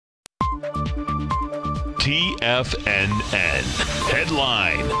TFNN.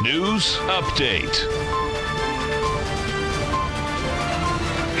 Headline News Update.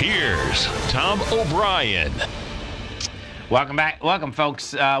 Here's Tom O'Brien. Welcome back. Welcome,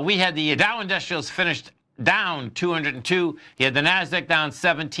 folks. We had the Dow Industrials finished down 202. You had the NASDAQ down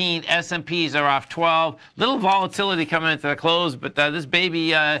 17. S&Ps are off 12. Little volatility coming into the close, but this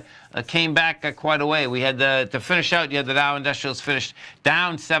baby came back quite a way. We had to finish out, you had the Dow Industrials finished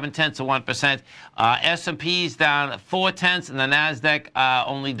down 0.7%. S&Ps down 0.4, and the NASDAQ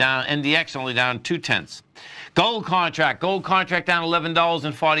only down, NDX only down 0.2. Gold contract down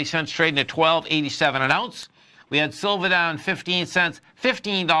 $11.40, trading at $12.87 an ounce. We had silver down 15 cents,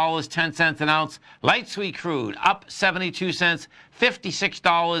 $15.10 an ounce. Light sweet crude up 72 cents,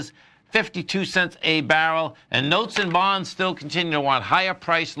 $56.52 a barrel. And notes and bonds still continue to want higher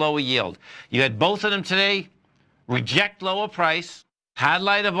price, lower yield. You had both of them today reject lower price, had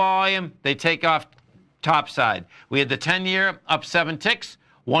lighter volume, they take off top side. We had the 10-year up 7 ticks,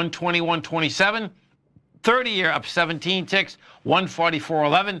 121.27. 30-year up 17 ticks,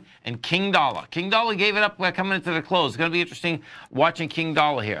 144.11, and King Dollar. King Dollar gave it up coming into the close. It's going to be interesting watching King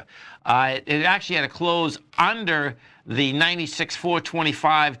Dollar here. It actually had a close under the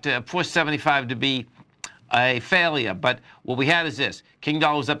 96.425 to 475 to be a failure. But what we had is this. King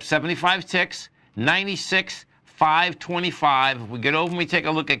Dollar was up 75 ticks, 96.525. If we get over and we take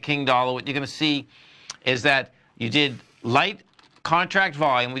a look at King Dollar, what you're going to see is that you did light contract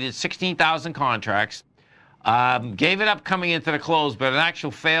volume. We did 16,000 contracts. Gave it up coming into the close, but an actual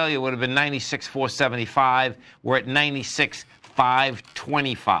failure would have been 96.475. We're at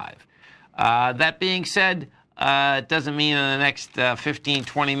 96.525. That being said, it doesn't mean in the next 15,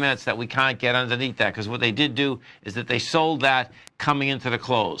 20 minutes that we can't get underneath that, because what they did do is that they sold that coming into the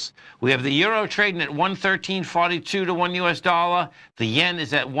close. We have the euro trading at 113.42 to $1 US. The yen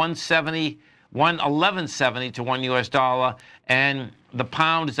is at 111.70 to $1 US, and the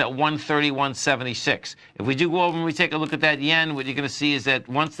pound is at 131.76. If we do go over and we take a look at that yen, what you're going to see is that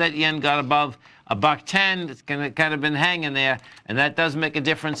once that yen got above $1.10, it's going to kind of been hanging there, and that does make a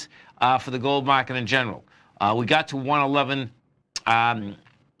difference for the gold market in general. We got to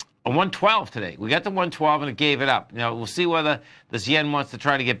 112 today. We got to 112 and it gave it up. You know, we'll see whether this yen wants to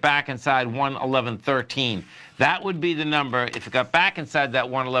try to get back inside 111.13. That would be the number, if it got back inside that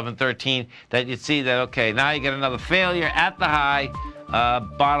 111.13, that you'd see that, okay, now you get another failure at the high.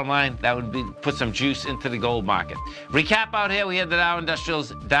 Bottom line, that would be put some juice into the gold market. Recap out here, we had the Dow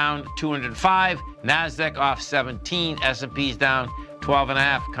Industrials down 205, NASDAQ off 17, S&P's down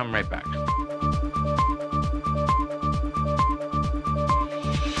 12.5. Come right back.